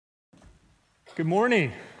Good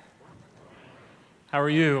morning. How are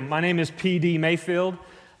you? My name is P.D. Mayfield,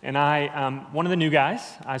 and I am one of the new guys.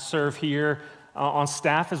 I serve here on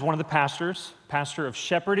staff as one of the pastors, pastor of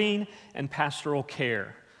shepherding and pastoral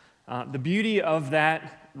care. The beauty of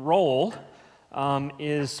that role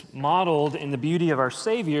is modeled in the beauty of our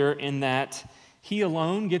Savior in that He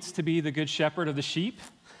alone gets to be the good shepherd of the sheep,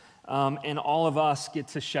 and all of us get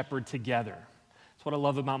to shepherd together. That's what I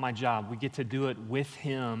love about my job. We get to do it with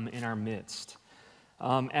Him in our midst.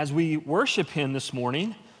 As we worship Him this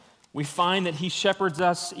morning, we find that He shepherds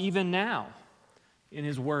us even now in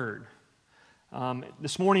His Word.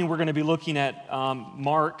 This morning we're going to be looking at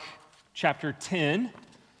Mark chapter 10,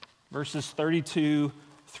 verses 32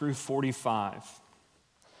 through 45.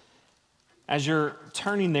 As you're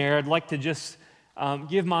turning there, I'd like to just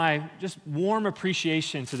give my warm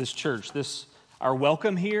appreciation to this church, our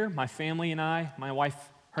welcome here, my family and I. My wife,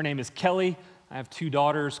 her name is Kelly. I have two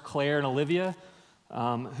daughters, Claire and Olivia,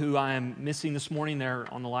 who I am missing this morning. They're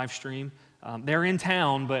on the live stream. They're in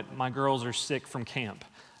town, but my girls are sick from camp.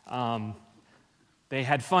 They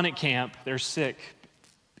had fun at camp. They're sick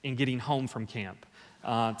in getting home from camp,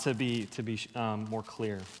 to be more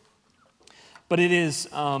clear. But it's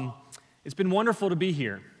been wonderful to be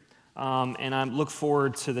here, and I look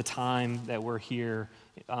forward to the time that we're here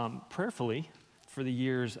prayerfully for the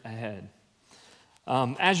years ahead.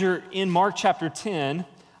 As you're in Mark chapter 10,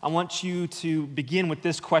 I want you to begin with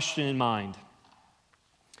this question in mind.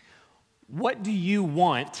 What do you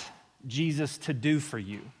want Jesus to do for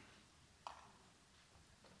you?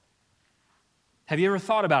 Have you ever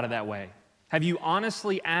thought about it that way? Have you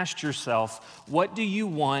honestly asked yourself, what do you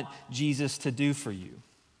want Jesus to do for you?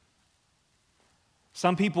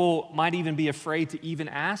 Some people might even be afraid to even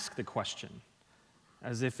ask the question,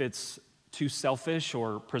 as if it's too selfish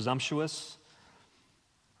or presumptuous.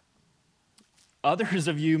 Others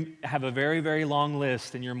of you have a very, very long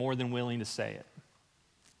list, and you're more than willing to say it.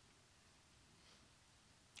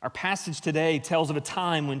 Our passage today tells of a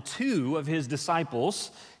time when two of His disciples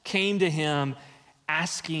came to Him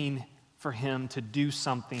asking for Him to do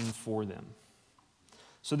something for them.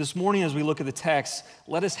 So this morning, as we look at the text,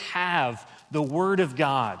 let us have the Word of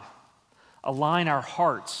God align our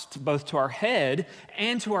hearts both to our head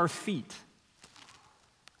and to our feet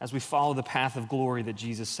as we follow the path of glory that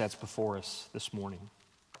Jesus sets before us this morning.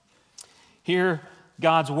 Hear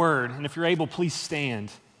God's Word, and if you're able, please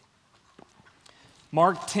stand.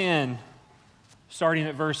 Mark 10, starting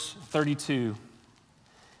at verse 32.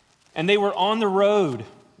 And they were on the road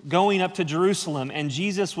going up to Jerusalem, and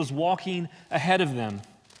Jesus was walking ahead of them,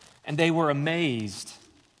 and they were amazed,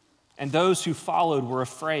 and those who followed were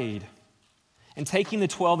afraid. And taking the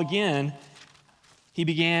 12 again, He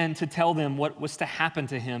began to tell them what was to happen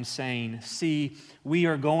to Him, saying, "See, we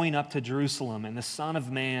are going up to Jerusalem, and the Son of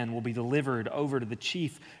Man will be delivered over to the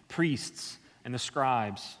chief priests and the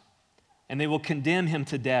scribes, and they will condemn Him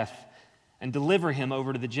to death and deliver Him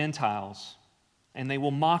over to the Gentiles. And they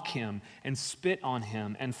will mock Him and spit on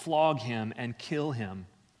Him and flog Him and kill Him.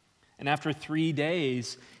 And after 3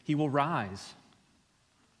 days, He will rise."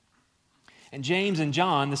 And James and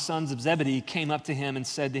John, the sons of Zebedee, came up to Him and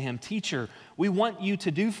said to Him, "Teacher, we want you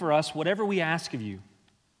to do for us whatever we ask of you."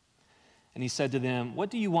 And He said to them, "What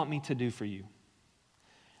do you want me to do for you?"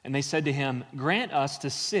 And they said to Him, "Grant us to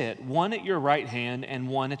sit, one at your right hand and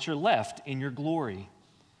one at your left, in your glory."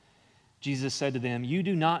 Jesus said to them, "You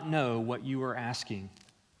do not know what you are asking.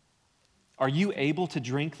 Are you able to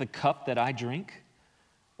drink the cup that I drink,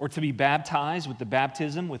 or to be baptized with the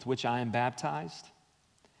baptism with which I am baptized?"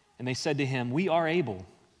 And they said to Him, "We are able."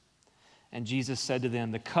 And Jesus said to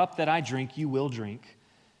them, "The cup that I drink you will drink,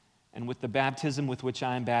 and with the baptism with which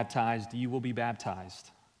I am baptized you will be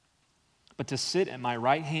baptized. But to sit at my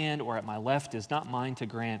right hand or at my left is not mine to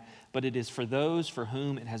grant, but it is for those for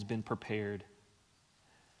whom it has been prepared."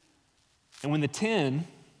 And when the 10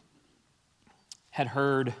 had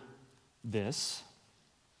heard this,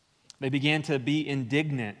 they began to be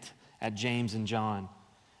indignant at James and John.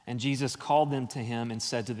 And Jesus called them to Him and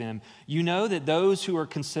said to them, "You know that those who are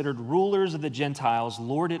considered rulers of the Gentiles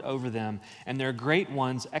lord it over them, and their great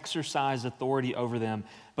ones exercise authority over them,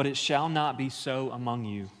 but it shall not be so among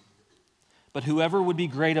you. But whoever would be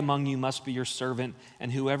great among you must be your servant,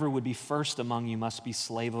 and whoever would be first among you must be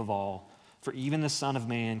slave of all. For even the Son of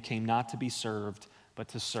Man came not to be served, but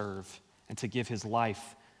to serve, and to give His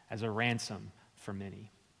life as a ransom for many."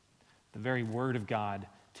 The very word of God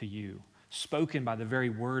to you, spoken by the very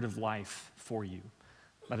word of life for you.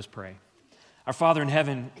 Let us pray. Our Father in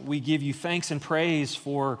heaven, we give you thanks and praise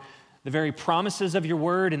for the very promises of your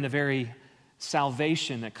word and the very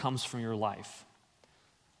salvation that comes from your life.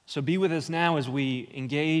 So be with us now as we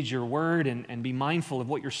engage your word and be mindful of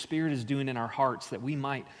what your Spirit is doing in our hearts, that we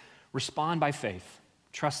might respond by faith,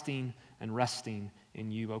 trusting and resting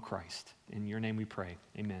in you, O Christ. In your name we pray.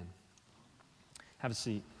 Amen. Have a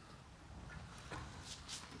seat.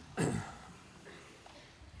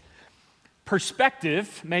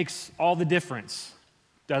 Perspective makes all the difference,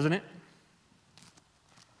 doesn't it?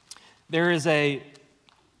 There is a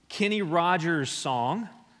Kenny Rogers song,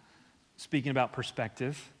 speaking about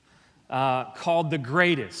perspective, called The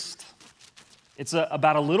Greatest. It's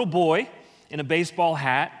about a little boy in a baseball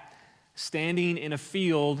hat standing in a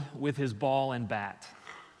field with his ball and bat.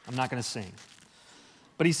 I'm not going to sing.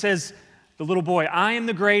 But he says, the little boy, I am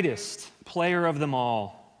the greatest player of them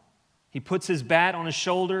all. He puts his bat on his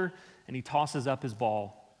shoulder and he tosses up his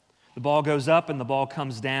ball. The ball goes up and the ball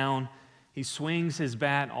comes down. He swings his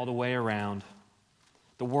bat all the way around.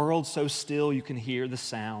 The world's so still you can hear the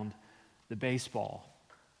sound. The baseball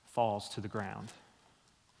falls to the ground.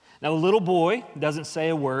 Now the little boy doesn't say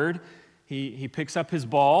a word. He picks up his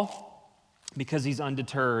ball because he's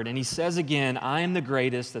undeterred. And he says again, I am the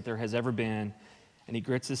greatest that there has ever been. And he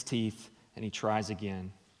grits his teeth and he tries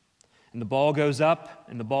again. And the ball goes up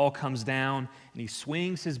and the ball comes down and he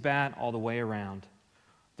swings his bat all the way around.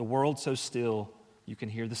 The world's so still you can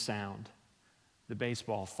hear the sound. The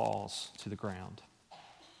baseball falls to the ground.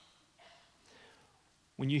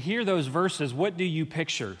 When you hear those verses, what do you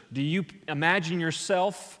picture? Do you imagine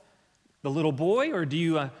yourself the little boy, or do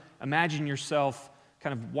you imagine yourself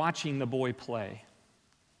kind of watching the boy play?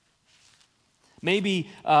 Maybe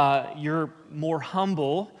you're more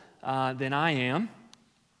humble than I am,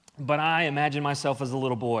 but I imagine myself as a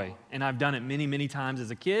little boy, and I've done it many, many times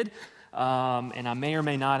as a kid, and I may or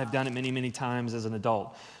may not have done it many, many times as an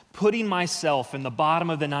adult. Putting myself in the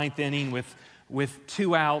bottom of the ninth inning with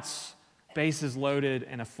 2 outs, bases loaded,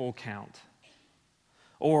 and a full count.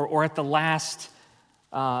 Or at the last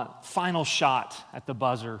final shot at the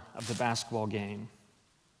buzzer of the basketball game.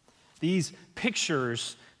 These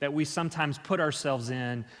pictures that we sometimes put ourselves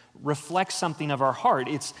in reflect something of our heart.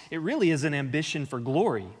 It really is an ambition for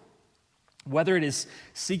glory. Whether it is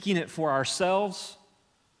seeking it for ourselves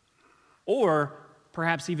or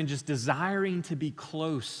perhaps even just desiring to be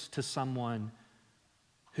close to someone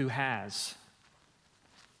who has.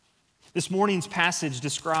 This morning's passage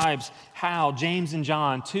describes how James and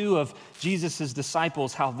John, 2 of Jesus'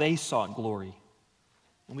 disciples, how they sought glory.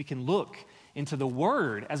 And we can look into the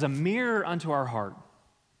Word as a mirror unto our heart,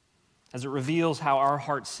 as it reveals how our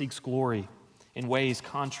heart seeks glory in ways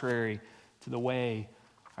contrary to the way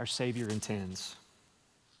our Savior intends.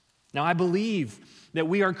 Now, I believe that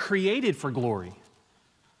we are created for glory.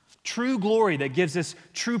 True glory that gives us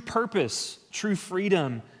true purpose, true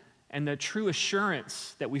freedom, and the true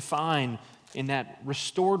assurance that we find in that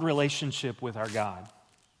restored relationship with our God.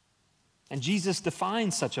 And Jesus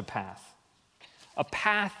defines such a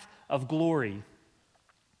path of glory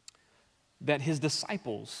that his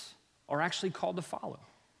disciples are actually called to follow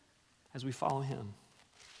as we follow him.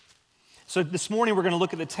 So this morning we're going to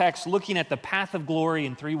look at the text looking at the path of glory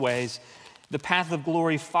in 3 ways. The path of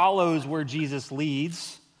glory follows where Jesus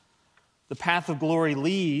leads. The path of glory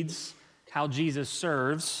leads how Jesus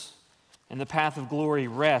serves. And the path of glory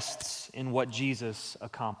rests in what Jesus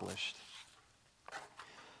accomplished.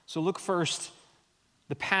 So look first,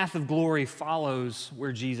 the path of glory follows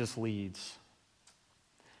where Jesus leads.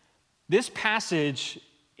 This passage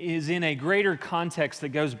is in a greater context that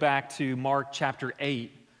goes back to Mark chapter 8,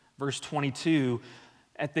 verse 22,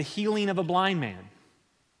 at the healing of a blind man.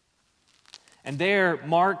 And there,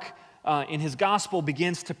 Mark, in his gospel,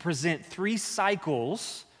 begins to present 3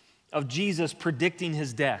 cycles of Jesus predicting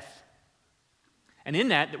his death. And in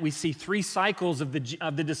that, we see 3 cycles of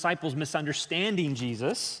the disciples misunderstanding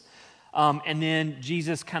Jesus, and then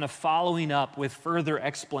Jesus kind of following up with further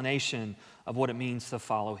explanation of what it means to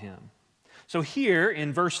follow him. So here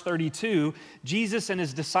in verse 32, Jesus and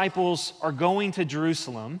his disciples are going to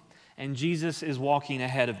Jerusalem, and Jesus is walking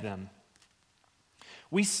ahead of them.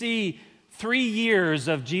 We see 3 years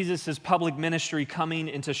of Jesus' public ministry coming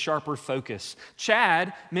into sharper focus.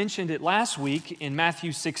 Chad mentioned it last week in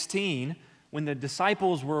Matthew 16, when the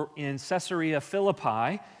disciples were in Caesarea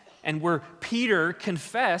Philippi, and where Peter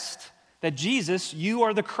confessed that Jesus, you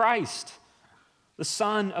are the Christ, the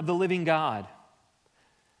Son of the living God.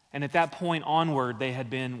 And at that point onward, they had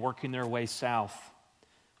been working their way south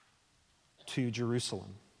to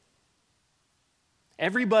Jerusalem.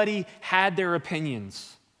 Everybody had their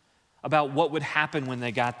opinions about what would happen when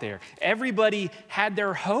they got there. Everybody had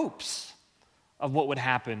their hopes of what would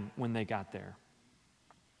happen when they got there.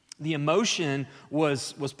 The emotion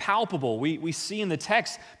was palpable. We see in the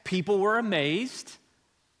text, people were amazed,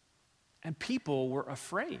 and people were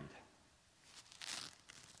afraid.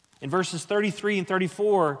 In verses 33 and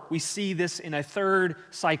 34, we see this in a third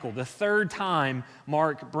cycle. The third time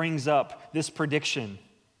Mark brings up this prediction.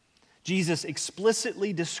 Jesus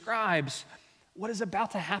explicitly describes what is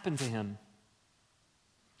about to happen to him.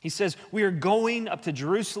 He says, "We are going up to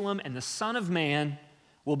Jerusalem, and the Son of Man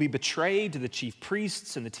will be betrayed to the chief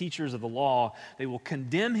priests and the teachers of the law. They will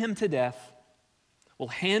condemn him to death, will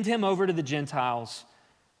hand him over to the Gentiles,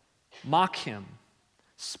 mock him,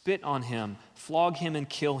 spit on him, flog him, and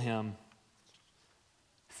kill him.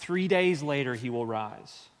 3 days later, he will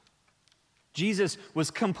rise." Jesus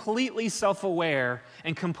was completely self-aware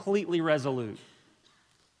and completely resolute.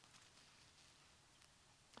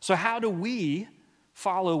 So how do we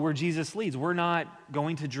follow where Jesus leads? We're not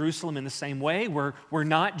going to Jerusalem in the same way. We're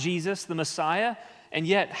not Jesus, the Messiah. And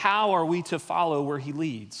yet, how are we to follow where he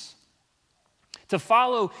leads? To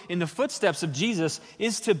follow in the footsteps of Jesus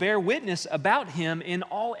is to bear witness about him in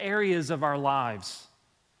all areas of our lives.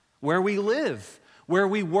 Where we live, where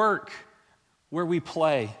we work, where we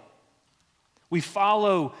play. We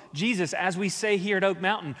follow Jesus, as we say here at Oak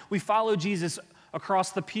Mountain. We follow Jesus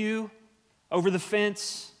across the pew, over the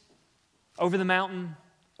fence, over the mountain,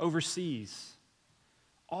 overseas.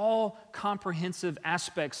 All comprehensive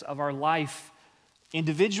aspects of our life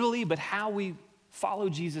individually, but how we follow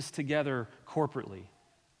Jesus together corporately.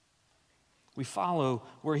 We follow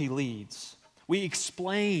where he leads. We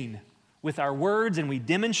explain with our words and we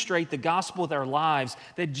demonstrate the gospel with our lives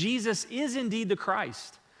that Jesus is indeed the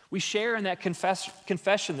Christ. We share in that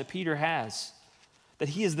confession that Peter has, that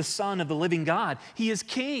he is the Son of the living God. He is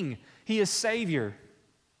King. He is Savior.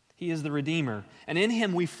 He is the Redeemer. And in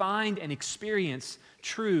him we find and experience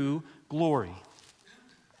true glory.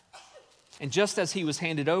 And just as he was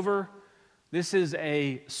handed over, this is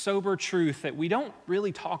a sober truth that we don't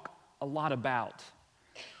really talk a lot about.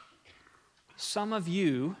 Some of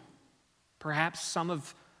you, perhaps some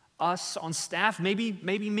of us on staff, maybe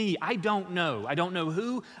me, I don't know. I don't know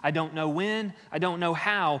who, I don't know when, I don't know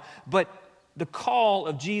how, but the call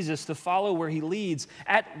of Jesus to follow where he leads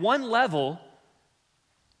at one level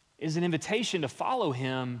is an invitation to follow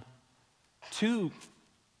him to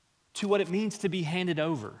what it means to be handed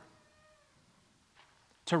over.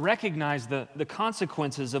 To recognize the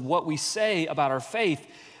consequences of what we say about our faith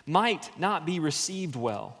might not be received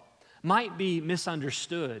well, might be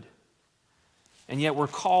misunderstood. And yet we're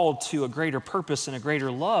called to a greater purpose and a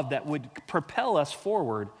greater love that would propel us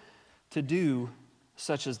forward to do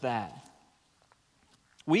such as that.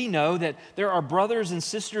 We know that there are brothers and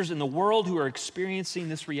sisters in the world who are experiencing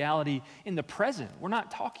this reality in the present. We're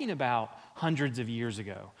not talking about hundreds of years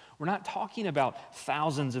ago. We're not talking about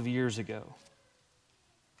thousands of years ago.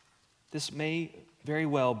 This may very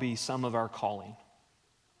well be some of our calling.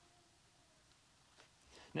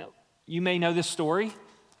 Now, you may know this story,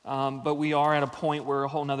 but we are at a point where a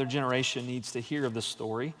whole other generation needs to hear of this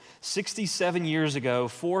story. 67 years ago,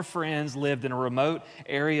 4 friends lived in a remote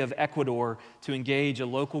area of Ecuador to engage a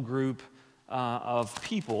local group of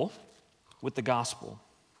people with the gospel.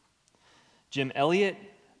 Jim Elliott,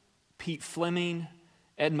 Pete Fleming,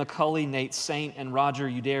 Ed McCulley, Nate Saint, and Roger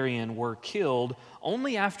Udarian were killed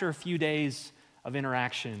only after a few days of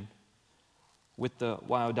interaction with the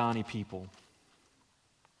Waodani people.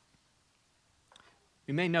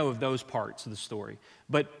 We may know of those parts of the story,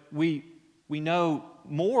 but we know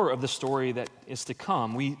more of the story that is to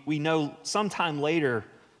come. We know sometime later,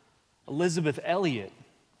 Elizabeth Elliott,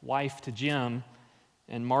 wife to Jim,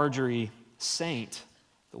 and Marjorie Saint,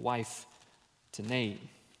 the wife to Nate,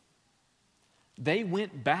 they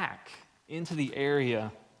went back into the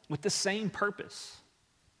area with the same purpose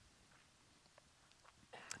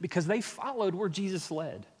because they followed where Jesus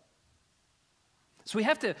led. So we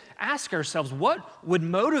have to ask ourselves, what would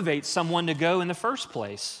motivate someone to go in the first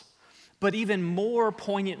place? But even more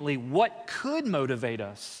poignantly, what could motivate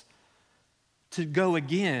us to go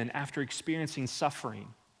again after experiencing suffering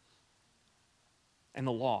and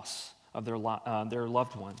the loss of their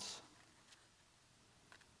loved ones?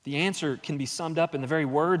 The answer can be summed up in the very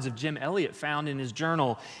words of Jim Elliott found in his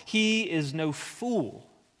journal. He is no fool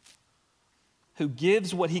who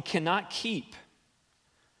gives what he cannot keep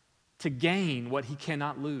to gain what he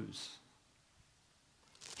cannot lose.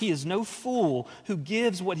 He is no fool who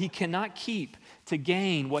gives what he cannot keep to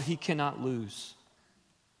gain what he cannot lose.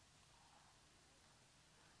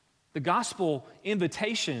 The gospel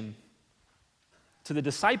invitation to the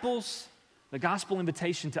disciples, the gospel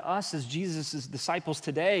invitation to us as Jesus' disciples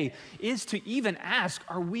today is to even ask,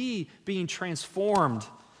 are we being transformed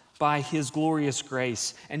by his glorious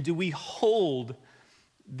grace? And do we hold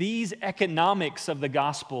these economics of the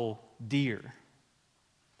gospel dear?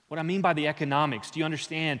 What I mean by the economics, do you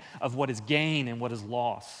understand of what is gain and what is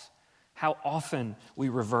loss? How often we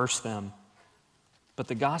reverse them. But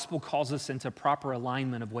the gospel calls us into proper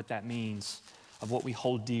alignment of what that means, of what we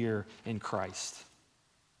hold dear in Christ.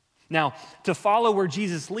 Now, to follow where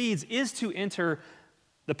Jesus leads is to enter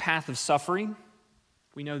the path of suffering.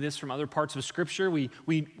 We know this from other parts of Scripture. We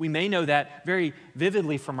may know that very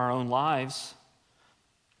vividly from our own lives.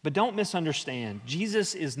 But don't misunderstand.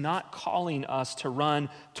 Jesus is not calling us to run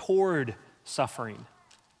toward suffering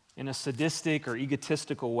in a sadistic or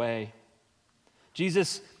egotistical way.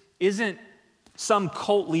 Jesus isn't some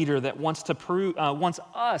cult leader that wants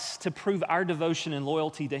us to prove our devotion and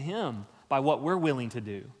loyalty to him by what we're willing to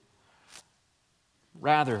do.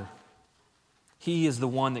 Rather, he is the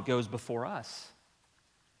one that goes before us.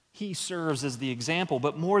 He serves as the example,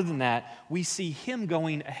 but more than that, we see him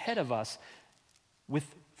going ahead of us with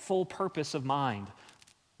full purpose of mind,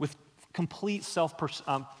 with complete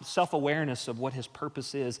self-awareness of what his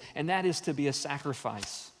purpose is, and that is to be a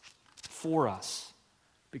sacrifice for us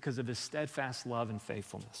because of his steadfast love and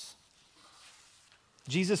faithfulness.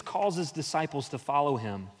 Jesus calls his disciples to follow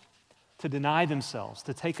him, to deny themselves,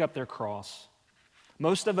 to take up their cross.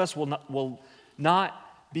 Most of us will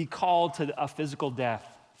not be called to a physical death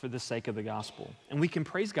for the sake of the gospel, and we can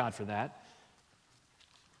praise God for that.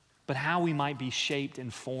 But how we might be shaped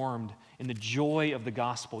and formed in the joy of the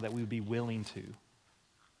gospel that we would be willing to.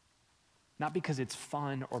 Not because it's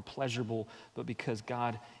fun or pleasurable, but because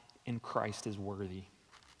God in Christ is worthy.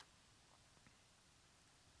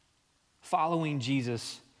 Following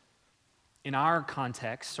Jesus in our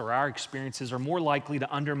contexts or our experiences are more likely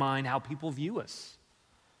to undermine how people view us.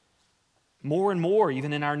 More and more,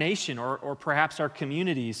 even in our nation or perhaps our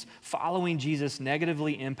communities, following Jesus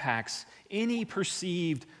negatively impacts any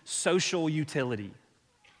perceived social utility.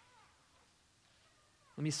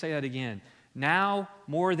 Let me say that again. Now,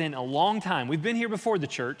 more than a long time, we've been here before the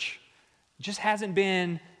church, it just hasn't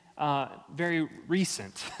been very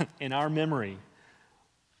recent in our memory.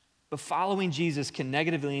 But following Jesus can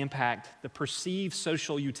negatively impact the perceived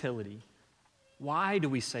social utility. Why do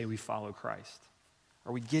we say we follow Christ?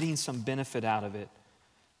 Are we getting some benefit out of it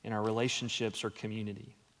in our relationships or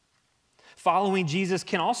community? Following Jesus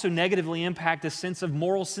can also negatively impact a sense of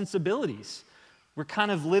moral sensibilities. We're kind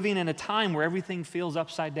of living in a time where everything feels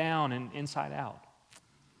upside down and inside out.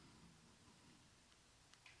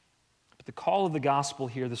 But the call of the gospel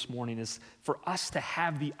here this morning is for us to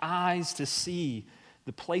have the eyes to see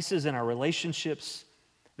the places in our relationships,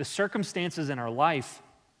 the circumstances in our life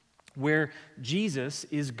where Jesus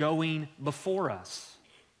is going before us.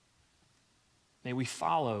 May we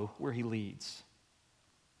follow where he leads.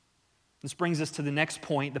 This brings us to the next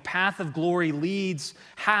point. The path of glory leads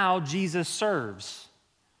how Jesus serves.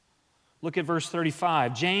 Look at verse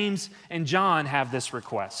 35. James and John have this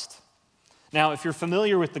request. Now, if you're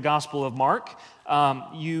familiar with the Gospel of Mark,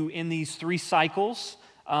 in these 3 cycles,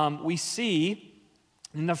 we see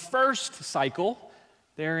in the first cycle,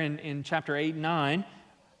 there in chapter 8 and 9,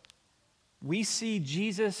 we see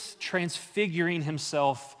Jesus transfiguring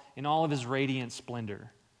himself in all of his radiant splendor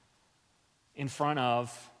in front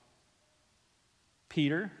of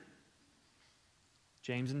Peter,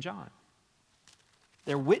 James, and John.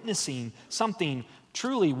 They're witnessing something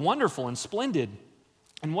truly wonderful and splendid.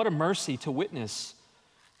 And what a mercy to witness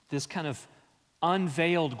this kind of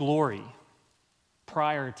unveiled glory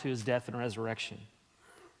prior to his death and resurrection.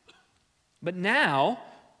 But now,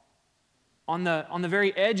 on the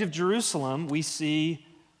very edge of Jerusalem, we see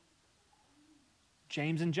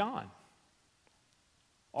James and John.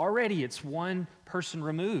 Already it's one person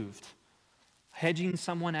removed, hedging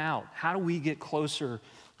someone out. How do we get closer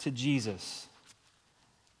to Jesus?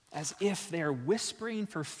 As if they're whispering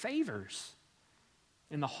for favors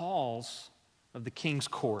in the halls of the king's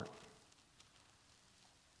court.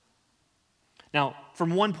 Now,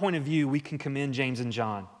 from one point of view, we can commend James and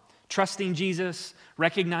John. Trusting Jesus,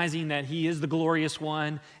 recognizing that he is the glorious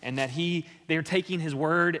one, and that they're taking his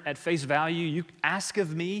word at face value. You ask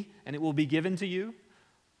of me, and it will be given to you.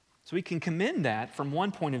 So we can commend that from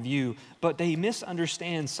one point of view, but they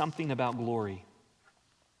misunderstand something about glory.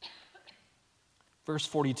 Verse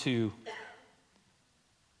 42,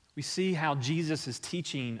 we see how Jesus is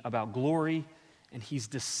teaching about glory, and he's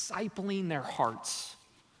discipling their hearts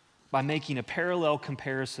by making a parallel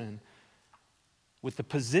comparison with the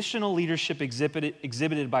positional leadership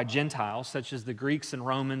exhibited by Gentiles, such as the Greeks and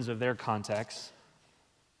Romans of their context,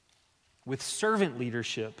 with servant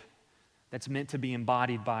leadership that's meant to be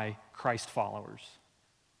embodied by Christ followers.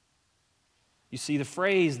 You see, the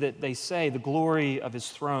phrase that they say, the glory of his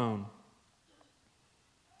throne,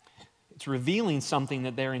 it's revealing something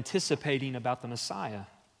that they're anticipating about the Messiah.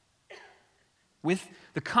 With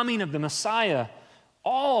the coming of the Messiah,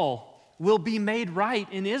 all will be made right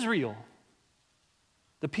in Israel.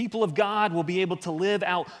 The people of God will be able to live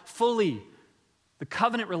out fully the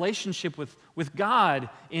covenant relationship with God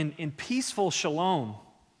in peaceful shalom.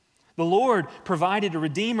 The Lord provided a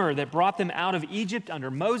Redeemer that brought them out of Egypt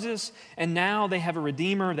under Moses, and now they have a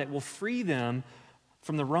Redeemer that will free them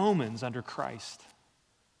from the Romans under Christ.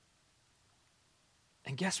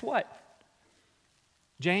 And guess what?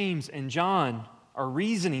 James and John are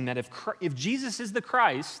reasoning that if Jesus is the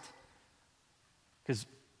Christ, because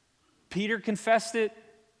Peter confessed it,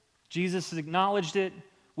 Jesus has acknowledged it,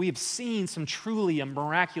 we have seen some truly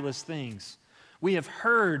miraculous things. We have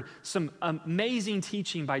heard some amazing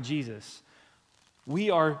teaching by Jesus. We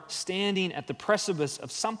are standing at the precipice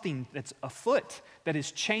of something that's afoot, that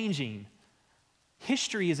is changing.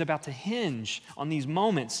 History is about to hinge on these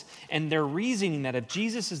moments, and they're reasoning that if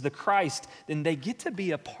Jesus is the Christ, then they get to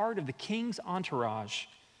be a part of the king's entourage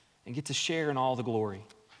and get to share in all the glory.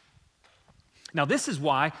 Now, this is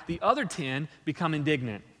why the other 10 become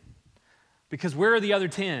indignant. Because where are the other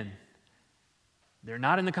 10? They're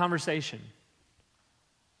not in the conversation.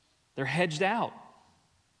 They're hedged out.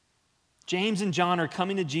 James and John are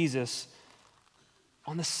coming to Jesus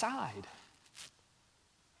on the side.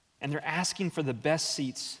 And they're asking for the best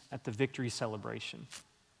seats at the victory celebration.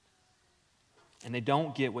 And they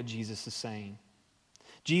don't get what Jesus is saying.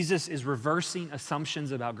 Jesus is reversing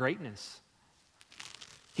assumptions about greatness.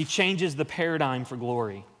 He changes the paradigm for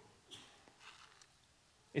glory.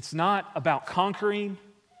 It's not about conquering,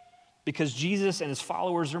 because Jesus and his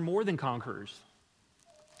followers are more than conquerors.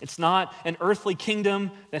 It's not an earthly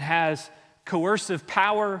kingdom that has coercive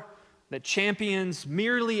power, that champions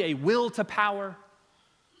merely a will to power.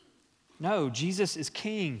 No, Jesus is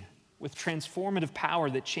king with transformative power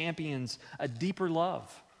that champions a deeper love.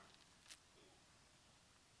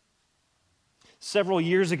 Several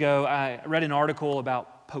years ago, I read an article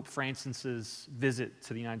about Pope Francis's visit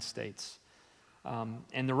to the United States.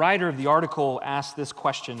 And the writer of the article asked this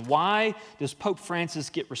question: why does Pope Francis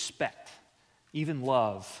get respect, even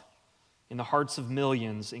love, in the hearts of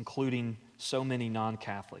millions, including so many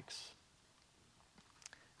non-Catholics?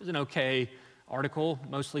 It was an okay article,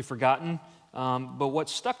 mostly forgotten, but what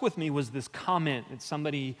stuck with me was this comment that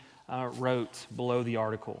somebody wrote below the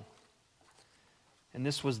article. And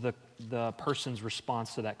this was the person's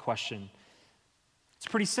response to that question. It's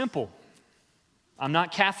pretty simple. I'm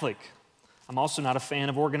not Catholic. I'm also not a fan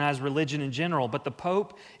of organized religion in general, but the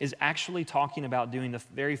Pope is actually talking about doing the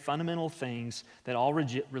very fundamental things that all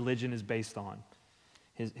religion is based on,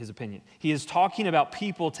 his opinion. He is talking about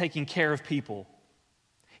people taking care of people.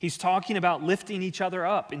 He's talking about lifting each other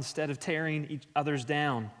up instead of tearing others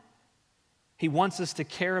down. He wants us to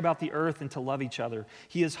care about the earth and to love each other.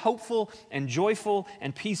 He is hopeful and joyful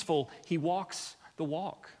and peaceful. He walks the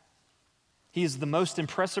walk. He is the most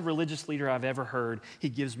impressive religious leader I've ever heard. He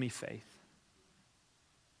gives me faith.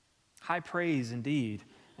 High praise indeed,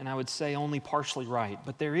 and I would say only partially right.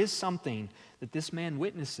 But there is something that this man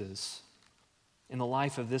witnesses in the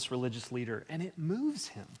life of this religious leader, and it moves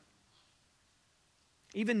him.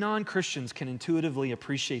 Even non-Christians can intuitively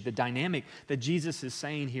appreciate the dynamic that Jesus is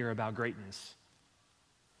saying here about greatness.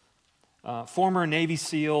 Former Navy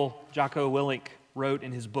SEAL Jocko Willink wrote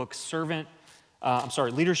in his book,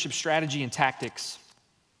 Leadership Strategy and Tactics,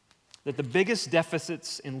 that the biggest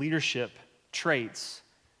deficits in leadership traits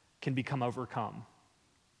can become overcome.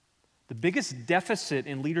 The biggest deficit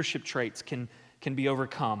in leadership traits can be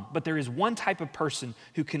overcome, but there is one type of person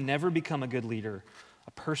who can never become a good leader,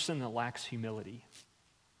 a person that lacks humility.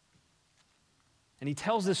 And he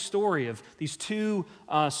tells this story of these two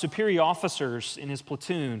superior officers in his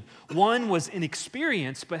platoon. One was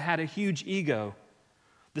inexperienced but had a huge ego.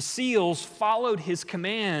 The SEALs followed his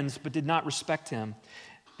commands but did not respect him.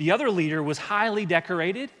 The other leader was highly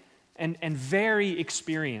decorated and very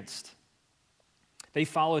experienced. They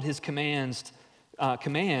followed his commands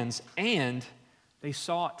and they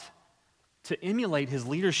sought to emulate his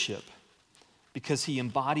leadership because he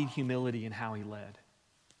embodied humility in how he led.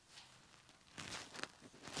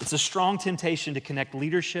 It's a strong temptation to connect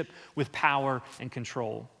leadership with power and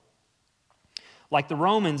control. Like the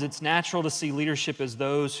Romans, it's natural to see leadership as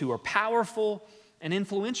those who are powerful and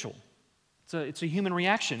influential. It's a human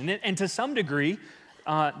reaction. And to some degree,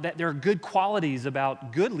 that there are good qualities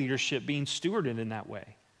about good leadership being stewarded in that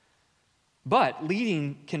way. But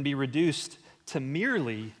leading can be reduced to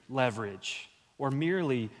merely leverage or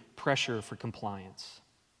merely pressure for compliance.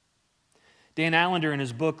 Dan Allender, in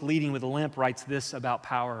his book, Leading with a Limp, writes this about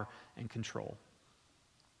power and control.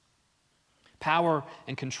 Power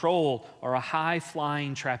and control are a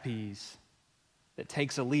high-flying trapeze. that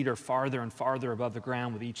takes a leader farther and farther above the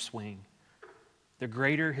ground with each swing. The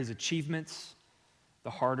greater his achievements, the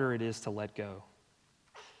harder it is to let go.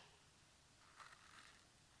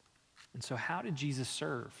 And so how did Jesus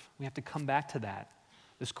serve? We have to come back to that,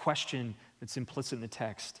 this question that's implicit in the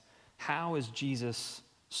text. How is Jesus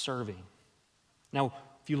serving? Now,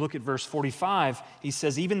 if you look at verse 45, he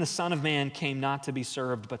says, even the Son of Man came not to be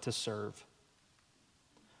served, but to serve.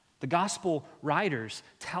 The gospel writers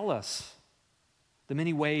tell us the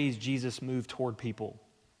many ways Jesus moved toward people.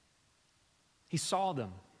 He saw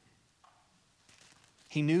them.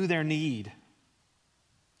 He knew their need.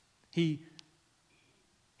 He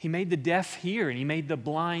made the deaf hear, and he made the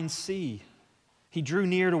blind see. He drew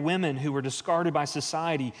near to women who were discarded by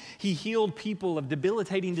society. He healed people of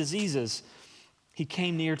debilitating diseases. He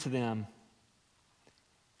came near to them.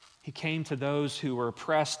 He came to those who were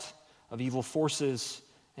oppressed of evil forces,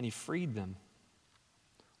 and he freed them.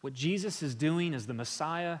 What Jesus is doing as the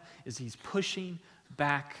Messiah is he's pushing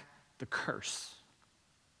back the curse.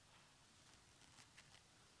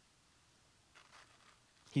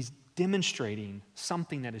 He's demonstrating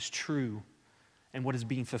something that is true and what is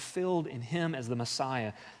being fulfilled in him as the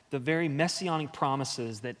Messiah, the very messianic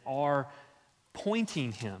promises that are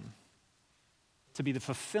pointing him to be the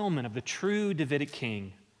fulfillment of the true Davidic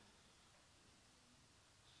king.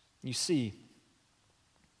 You see,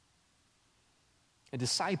 a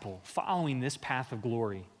disciple following this path of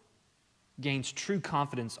glory gains true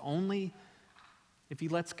confidence only if he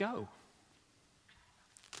lets go.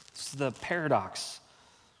 This is the paradox.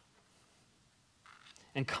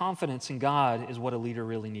 And confidence in God is what a leader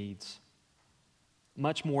really needs.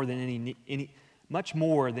 Much more than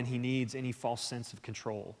he needs any false sense of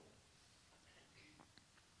control.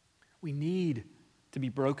 We need to be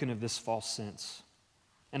broken of this false sense.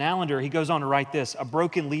 And Allender, he goes on to write this: a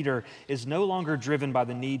broken leader is no longer driven by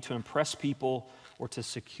the need to impress people or to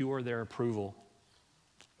secure their approval.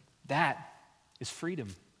 That is freedom.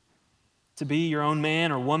 To be your own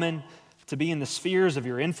man or woman, to be in the spheres of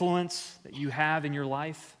your influence that you have in your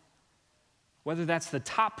life, whether that's the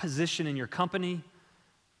top position in your company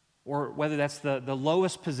or whether that's the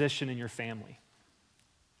lowest position in your family,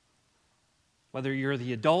 whether you're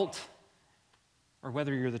the adult or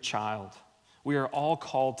whether you're the child. We are all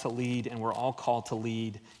called to lead, and we're all called to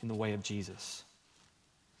lead in the way of Jesus.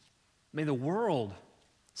 May the world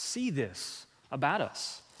see this about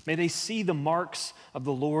us. May they see the marks of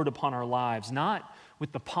the Lord upon our lives, not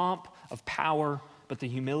with the pomp of power, but the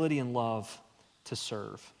humility and love to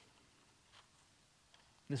serve.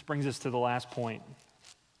 This brings us to the last point.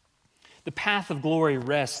 The path of glory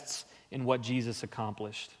rests in what Jesus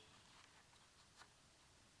accomplished.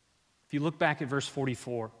 If you look back at verse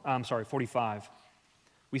 45,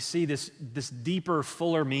 we see this deeper,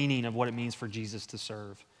 fuller meaning of what it means for Jesus to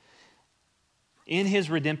serve. In his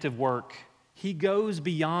redemptive work, he goes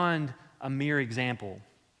beyond a mere example.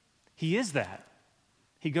 He is that.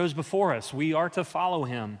 He goes before us. We are to follow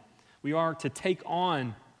him. We are to take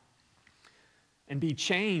on and be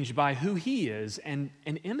changed by who he is and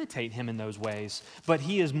imitate him in those ways. But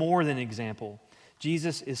he is more than an example.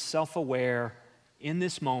 Jesus is self-aware in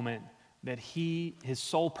this moment that his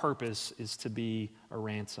sole purpose is to be a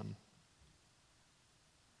ransom.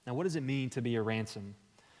 Now, what does it mean to be a ransom?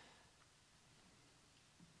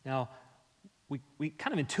 Now, we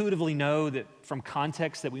kind of intuitively know that from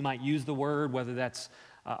context that we might use the word, whether that's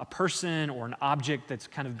a person or an object that's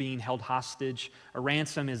kind of being held hostage. A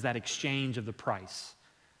ransom is that exchange of the price.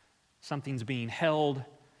 Something's being held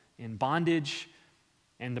in bondage,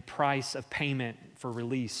 and the price of payment for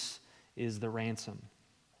release is the ransom.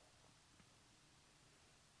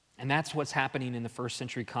 And that's what's happening in the first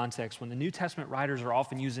century context. When the New Testament writers are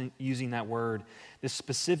often using that word, this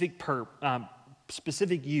specific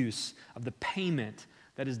use of the payment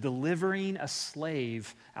that is delivering a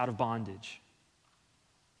slave out of bondage.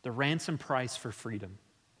 The ransom price for freedom.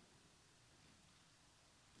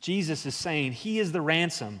 Jesus is saying he is the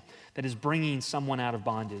ransom that is bringing someone out of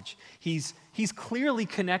bondage. He's clearly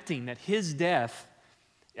connecting that his death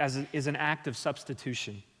is an act of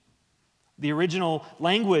substitution. The original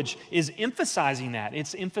language is emphasizing that.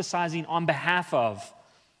 It's emphasizing on behalf of,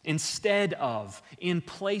 instead of, in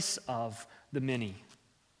place of the many.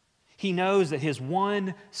 He knows that his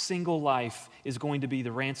one single life is going to be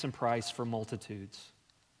the ransom price for multitudes.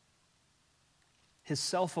 His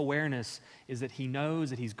self-awareness is that he knows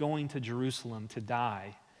that he's going to Jerusalem to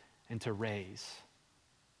die and to raise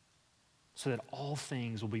so that all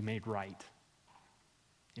things will be made right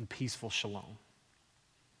in peaceful shalom.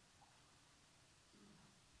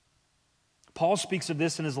 Paul speaks of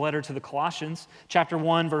this in his letter to the Colossians, chapter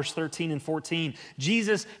 1, verse 13 and 14.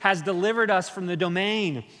 Jesus has delivered us from the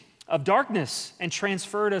domain of darkness and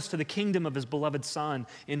transferred us to the kingdom of his beloved Son,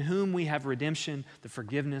 in whom we have redemption, the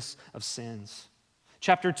forgiveness of sins.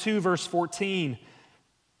 Chapter 2, verse 14,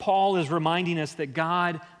 Paul is reminding us that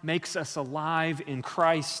God makes us alive in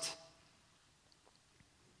Christ.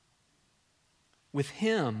 With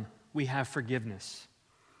him, we have forgiveness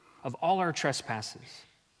of all our trespasses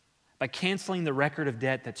by canceling the record of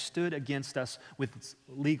debt that stood against us with its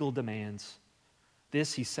legal demands.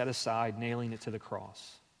 This he set aside, nailing it to the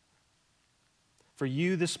cross. For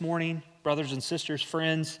you this morning, brothers and sisters,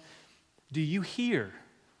 friends, do you hear?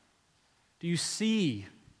 Do you see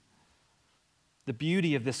the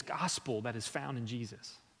beauty of this gospel that is found in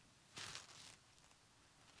Jesus?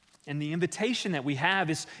 And the invitation that we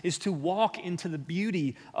have is to walk into the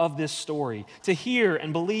beauty of this story, to hear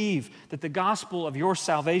and believe that the gospel of your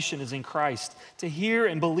salvation is in Christ, to hear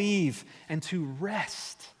and believe and to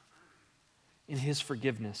rest in his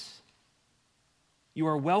forgiveness. You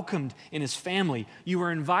are welcomed in his family. You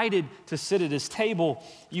are invited to sit at his table.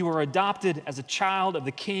 You are adopted as a child of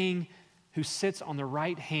the King who sits on the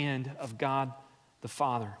right hand of God the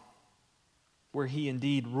Father, where he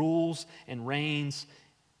indeed rules and reigns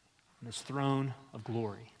on his throne of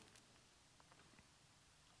glory.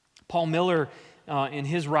 Paul Miller, in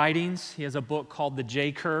his writings, he has a book called The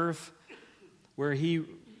J Curve, where he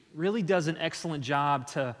really does an excellent job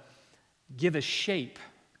to give a shape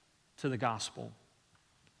to the gospel.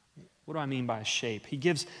 What do I mean by a shape? He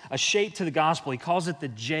gives a shape to the gospel. He calls it the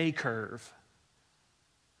J curve.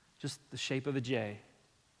 Just the shape of a J.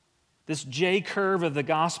 This J curve of the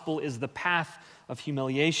gospel is the path of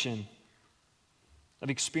humiliation, of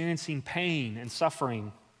experiencing pain and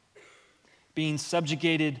suffering, being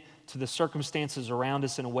subjugated to the circumstances around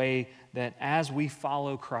us in a way that as we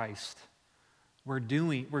follow Christ, we're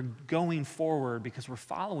going forward because we're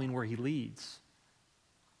following where he leads.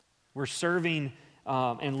 We're serving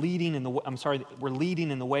and leading in we're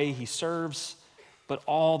leading in the way he serves, but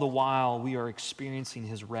all the while we are experiencing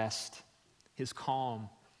his rest, his calm,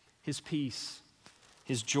 his peace,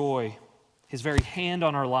 his joy, his very hand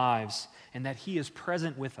on our lives, and that he is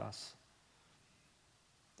present with us.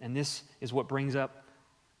 And this is what brings up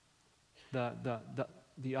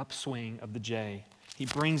the upswing of the J. He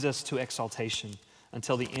brings us to exaltation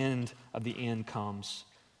until the end of the end comes,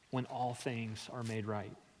 when all things are made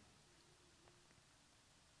right.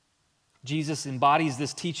 Jesus embodies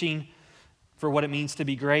this teaching for what it means to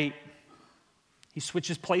be great. He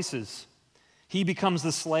switches places. He becomes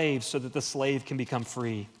the slave so that the slave can become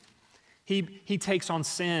free. He takes on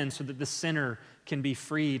sin so that the sinner can be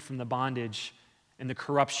freed from the bondage and the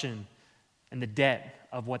corruption and the debt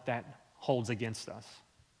of what that holds against us.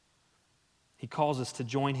 He calls us to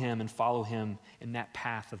join him and follow him in that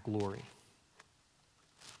path of glory.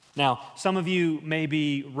 Now, some of you may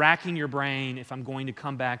be racking your brain if I'm going to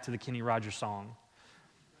come back to the Kenny Rogers song.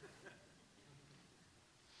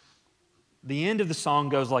 The end of the song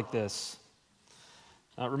goes like this.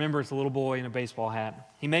 Remember, it's a little boy in a baseball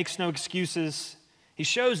hat. He makes no excuses. He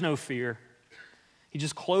shows no fear. He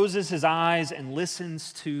just closes his eyes and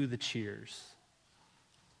listens to the cheers.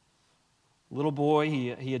 Little boy,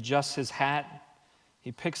 he adjusts his hat.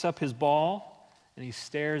 He picks up his ball, and he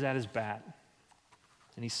stares at his bat.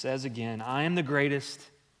 And he says again, I am the greatest,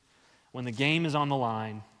 when the game is on the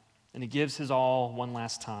line. And he gives his all one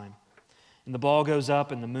last time. And the ball goes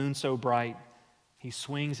up, and the moon so bright, he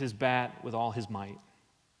swings his bat with all his might.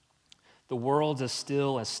 The world's as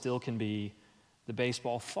still can be. The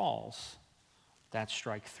baseball falls. That's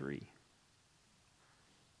strike three.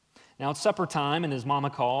 Now it's supper time, and his mama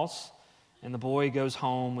calls, and the boy goes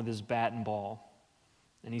home with his bat and ball.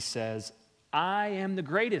 And he says, I am the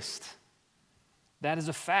greatest. That is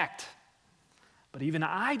a fact. But even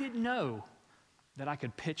I didn't know that I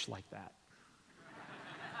could pitch like that.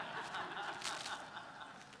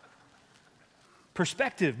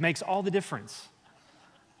 Perspective makes all the difference.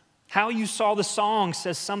 How you saw the song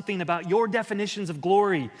says something about your definitions of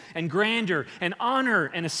glory and grandeur and honor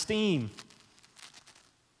and esteem.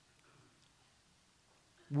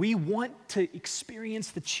 We want to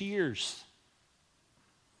experience the cheers.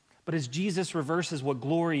 But as Jesus reverses what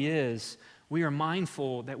glory is, we are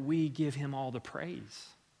mindful that we give him all the praise.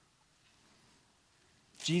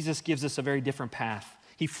 Jesus gives us a very different path.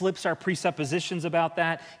 He flips our presuppositions about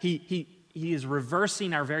that. He is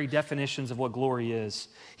reversing our very definitions of what glory is.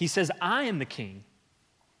 He says, I am the king.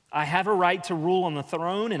 I have a right to rule on the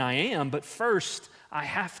throne, and I am, but first I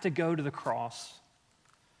have to go to the cross.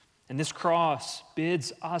 And this cross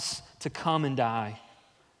bids us to come and die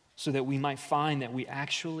so that we might find that we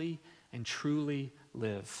actually and truly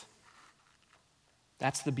live.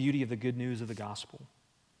 That's the beauty of the good news of the gospel.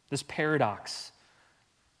 This paradox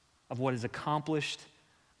of what is accomplished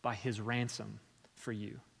by his ransom for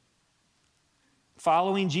you.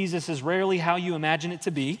 Following Jesus is rarely how you imagine it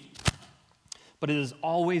to be, but it is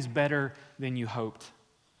always better than you hoped.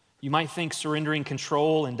 You might think surrendering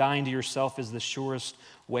control and dying to yourself is the surest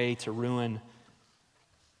way to ruin,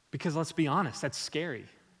 because let's be honest, that's scary.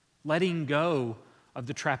 Letting go of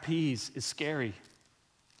the trapeze is scary.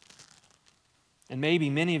 And maybe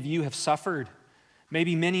many of you have suffered.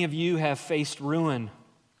 Maybe many of you have faced ruin.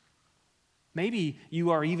 Maybe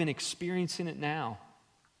you are even experiencing it now.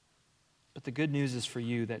 But the good news is for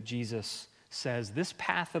you that Jesus says, this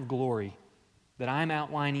path of glory that I'm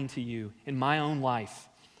outlining to you in my own life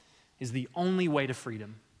is the only way to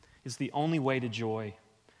freedom, is the only way to joy.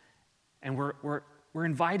 And we're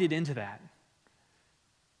invited into that.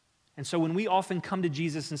 And so when we often come to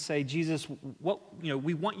Jesus and say, Jesus,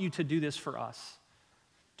 we want you to do this for us.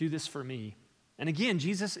 Do this for me. And again,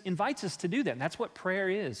 Jesus invites us to do that. And that's what prayer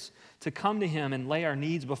is, to come to him and lay our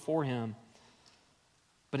needs before him.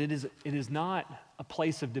 But it is not a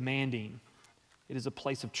place of demanding. It is a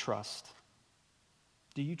place of trust.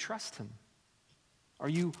 Do you trust him? Are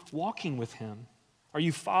you walking with him? Are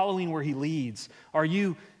you following where he leads? Are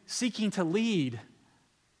you seeking to lead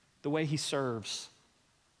the way he serves?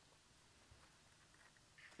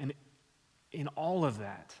 And in all of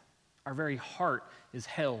that, our very heart is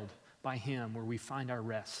held by him, where we find our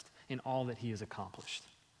rest in all that he has accomplished.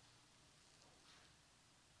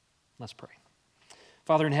 Let's pray.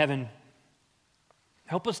 Father in heaven,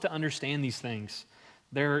 help us to understand these things.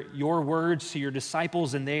 They're your words to your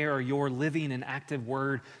disciples, and they are your living and active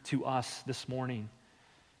word to us this morning.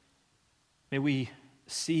 May we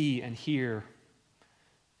see and hear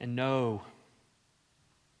and know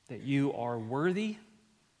that you are worthy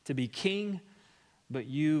to be king, but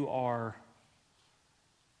you are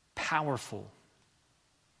powerful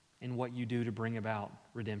in what you do to bring about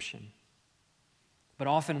redemption. But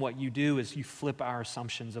often what you do is you flip our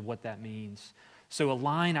assumptions of what that means. So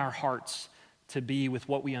align our hearts to be with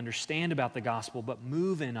what we understand about the gospel, but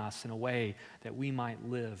move in us in a way that we might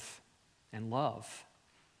live and love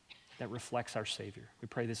that reflects our Savior. We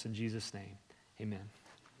pray this in Jesus' name. Amen.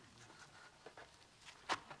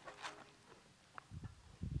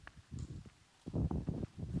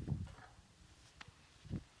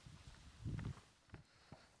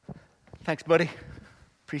 Thanks, buddy.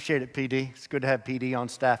 Appreciate it, P.D. It's good to have P.D. on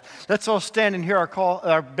staff. Let's all stand and hear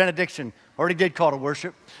our benediction. Already did call to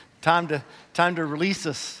worship. Time to release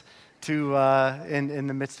us to in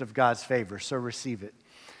the midst of God's favor. So receive it.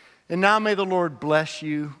 And now may the Lord bless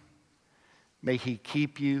you. May he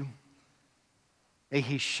keep you. May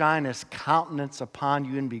he shine his countenance upon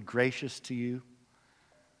you and be gracious to you.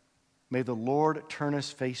 May the Lord turn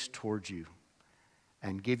his face towards you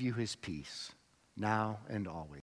and give you his peace now and always.